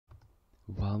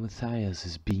While Matthias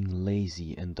is being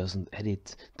lazy and doesn't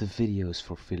edit the videos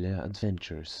for filler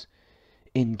adventures,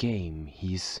 in-game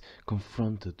he's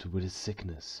confronted with a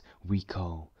sickness we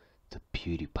call the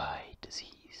PewDiePie disease.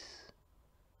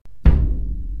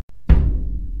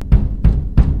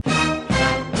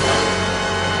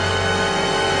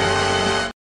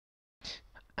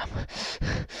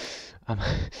 I'm,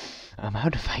 I'm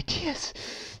out of ideas.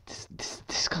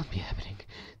 This can't be happening.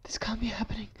 This can't be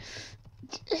happening.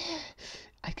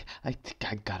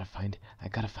 I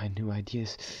gotta find new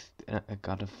ideas. I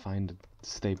gotta find a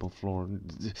stable floor.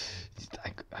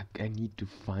 I need to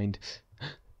find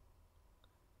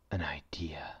an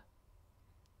idea.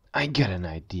 I get an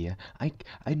idea.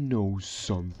 I know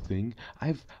something.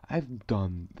 I've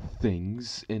done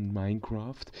things in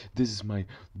Minecraft. This is my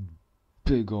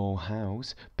big ol'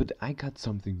 house, but I got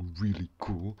something really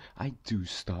cool. I do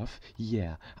stuff.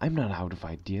 Yeah, I'm not out of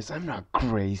ideas. I'm not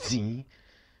crazy.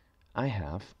 I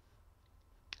have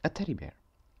a teddy bear.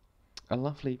 A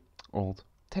lovely old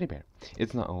teddy bear.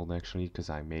 It's not old actually, because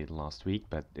I made it last week,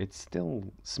 but it still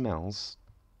smells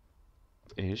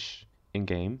ish in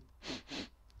game.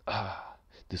 Ah,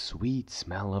 the sweet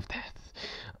smell of death.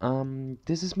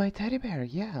 This is my teddy bear.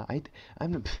 Yeah,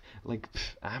 I'm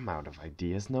I'm out of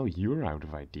ideas. No, you're out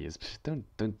of ideas. Don't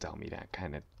tell me that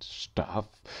kind of stuff.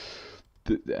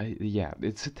 Yeah,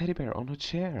 it's a teddy bear on a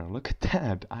chair. Look at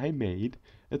that. I made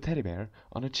a teddy bear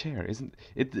on a chair. Isn't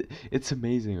it? It's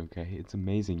amazing. Okay, it's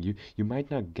amazing. You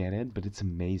might not get it, but it's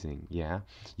amazing. Yeah,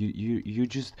 you're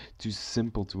just too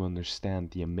simple to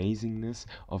understand the amazingness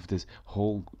of this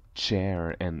whole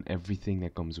chair and everything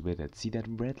that comes with it. See that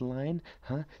red line?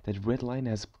 Huh? That red line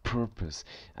has purpose.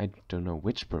 I don't know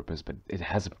which purpose, but it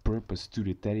has a purpose to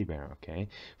the teddy bear, okay?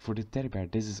 For the teddy bear,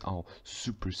 this is all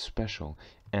super special.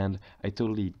 And I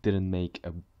totally didn't make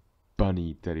a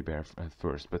bunny teddy bear at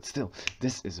first, but still,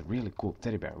 this is a really cool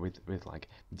teddy bear with like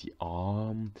the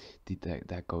arm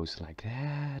that goes like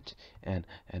that, and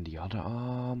the other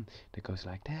arm that goes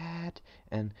like that,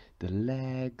 and the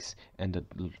legs, and the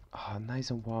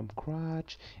nice and warm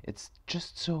crotch. It's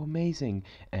just so amazing.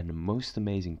 And the most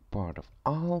amazing part of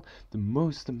all,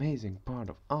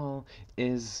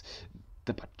 is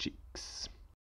the butt cheeks.